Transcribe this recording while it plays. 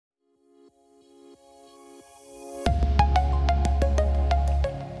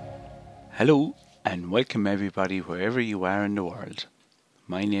Hello and welcome everybody wherever you are in the world.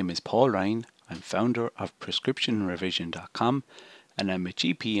 My name is Paul Ryan. I'm founder of prescriptionrevision.com and I'm a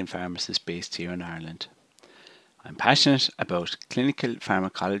GP and pharmacist based here in Ireland. I'm passionate about clinical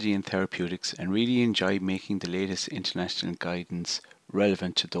pharmacology and therapeutics and really enjoy making the latest international guidance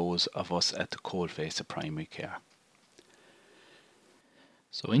relevant to those of us at the coalface of primary care.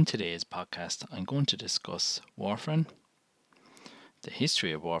 So in today's podcast, I'm going to discuss warfarin, the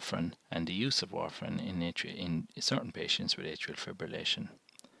history of warfarin and the use of warfarin in certain patients with atrial fibrillation.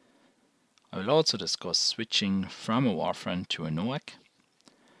 I will also discuss switching from a warfarin to a NOAC.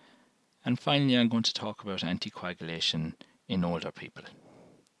 And finally, I'm going to talk about anticoagulation in older people.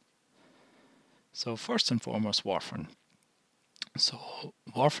 So first and foremost, warfarin. So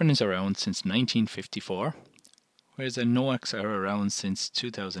warfarin is around since 1954, whereas the NOACs are around since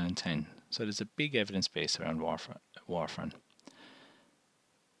 2010. So there's a big evidence base around warfarin.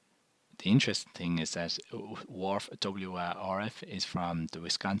 The interesting thing is that WRF is from the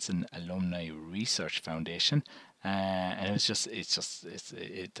Wisconsin Alumni Research Foundation, and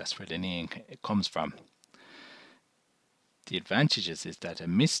that's where the name comes from. The advantages is that a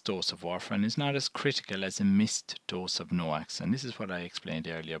missed dose of warfarin is not as critical as a missed dose of NOACs, and this is what I explained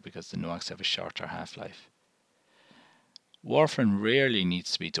earlier because the NOACs have a shorter half-life. Warfarin rarely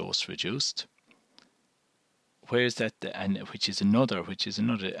needs to be dose reduced, which is another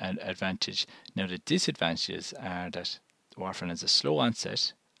advantage. Now the disadvantages are that warfarin has a slow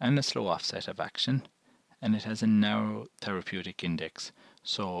onset and a slow offset of action, and it has a narrow therapeutic index.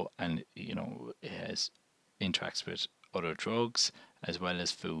 It interacts with other drugs as well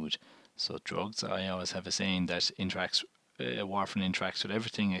as food. So drugs, I always have a saying that warfarin interacts with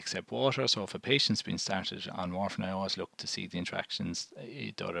everything except water. So if a patient's been started on warfarin, I always look to see the interactions,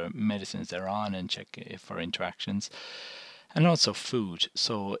 the other medicines they're on, and check for interactions. And also food.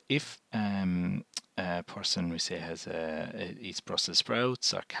 So if a person, we say, eats Brussels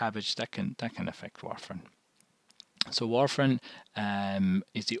sprouts or cabbage, that can affect warfarin. So warfarin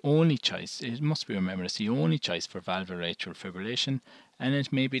is the only choice. It must be remembered it's the only choice for valvular atrial fibrillation, and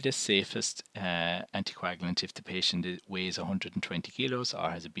it may be the safest anticoagulant if the patient weighs 120 kilos or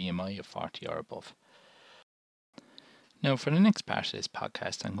has a BMI of 40 or above. Now, for the next part of this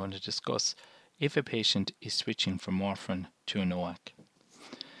podcast, I'm going to discuss if a patient is switching from warfarin to a NOAC.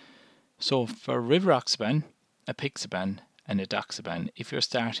 So, for rivaroxaban, apixaban, and edoxaban, if you're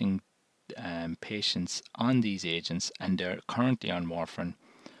starting patients on these agents and they're currently on warfarin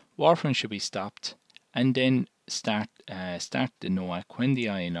should be stopped and then start the NOAC when the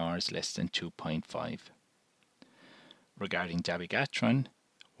INR is less than 2.5. Regarding dabigatran,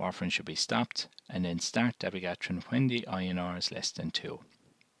 warfarin should be stopped and then start dabigatran when the INR is less than 2.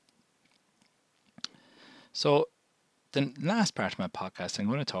 So the last part of my podcast, I'm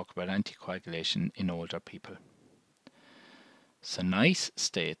going to talk about anticoagulation in older people. So NICE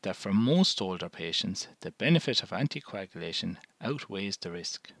state that for most older patients, the benefit of anticoagulation outweighs the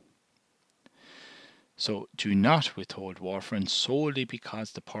risk. So do not withhold warfarin solely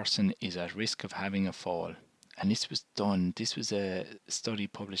because the person is at risk of having a fall. And this was a study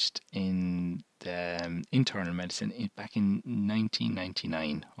published in the Internal Medicine back in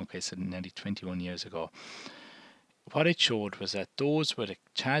 1999, so nearly 21 years ago. What it showed was that those with a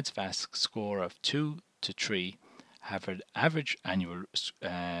CHA2DS2-VASc score of 2 to 3 have an average annual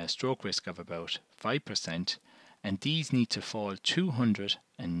stroke risk of about 5%, and these need to fall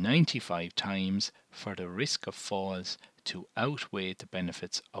 295 times for the risk of falls to outweigh the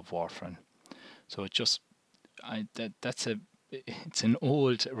benefits of warfarin. So it's an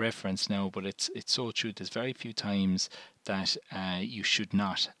old reference now, but it's so true. There's very few times that you should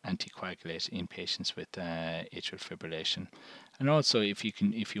not anticoagulate in patients with atrial fibrillation. And also, if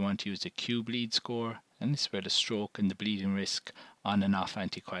you want to use the Q-bleed score, and this is where the stroke and the bleeding risk on and off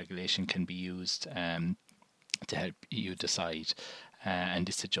anticoagulation can be used to help you decide, and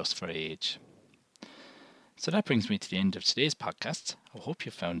this adjusts for age. So that brings me to the end of today's podcast. I hope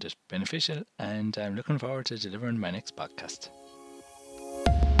you found it beneficial, and I'm looking forward to delivering my next podcast.